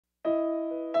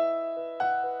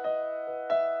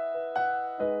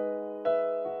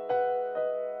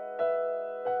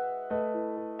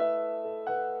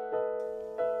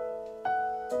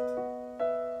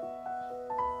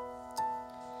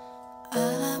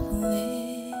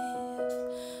leave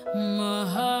my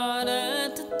heart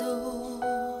at the door.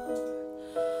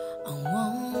 I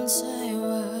won't say a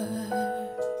word.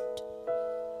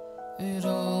 It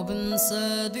all been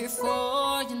said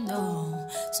before, you know,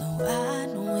 so I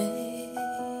don't wait.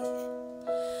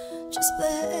 Just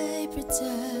play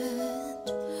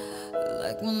pretend,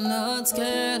 like we're not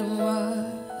scared of what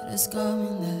is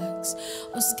coming next,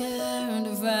 or scared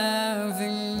of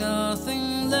having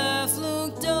nothing left.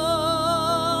 Look,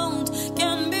 don't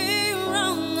can be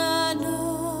wrong. I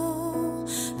know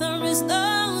there is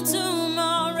no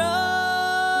tomorrow.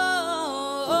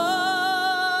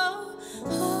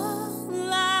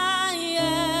 All I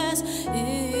ask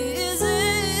is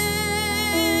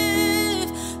if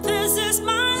this is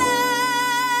my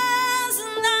last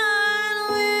night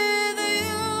with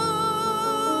you.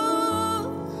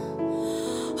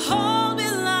 Hold me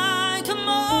like I'm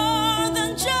more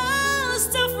than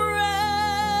just a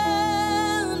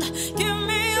friend. Give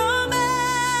me your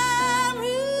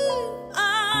memory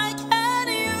I can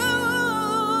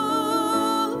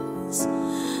use.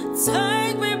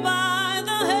 Take me by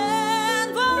the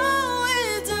hand while we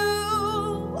do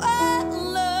what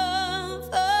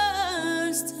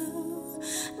lovers do.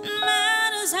 It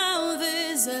matters how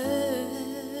this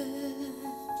ends.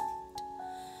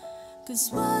 'Cause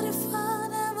what if I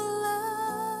never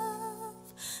love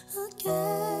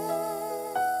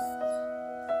again?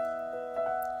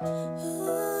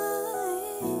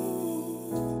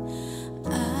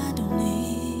 I don't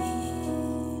need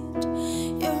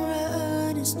your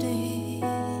honesty.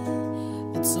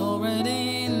 It's already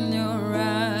in your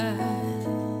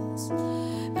eyes,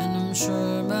 and I'm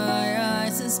sure my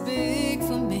eyes will speak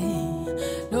for me.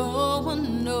 No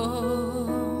one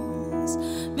knows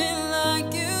me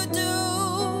like you do,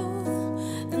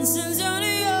 and since you're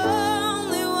the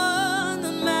only one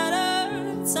that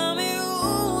matters, tell me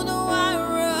who do I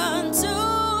run to?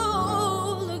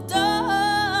 Look,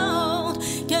 don't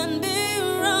can be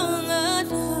wrong. I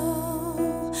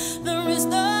know there is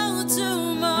no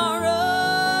tomorrow.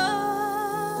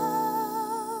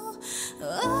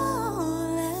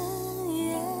 All I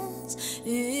ask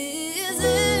is if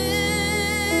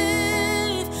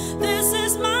this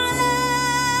is my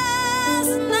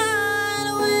last night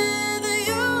with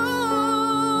you.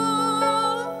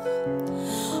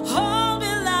 Hold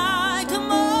me like I'm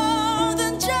more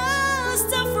than just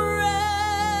a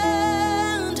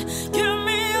friend. Give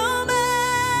me your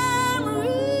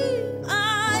memory I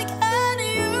can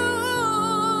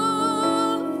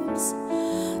use.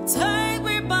 Take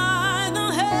me by the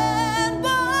hand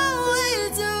while we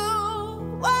do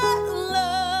what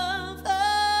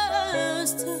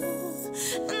lovers do.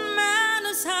 It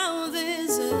matters how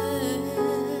this ends.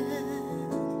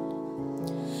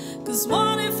 'Cause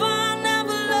what if I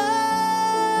never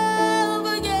love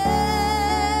again?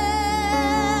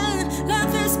 Let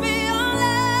this be your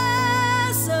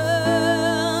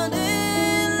lesson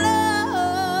in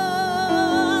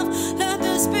love. Let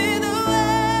this be the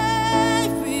way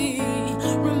we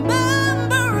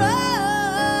remember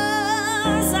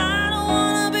us. I don't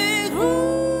wanna be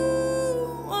cruel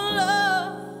or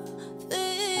love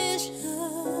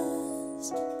vicious,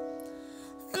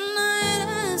 and I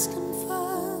ain't asking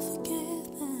for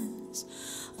forgiveness.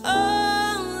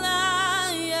 All I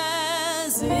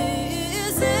ask is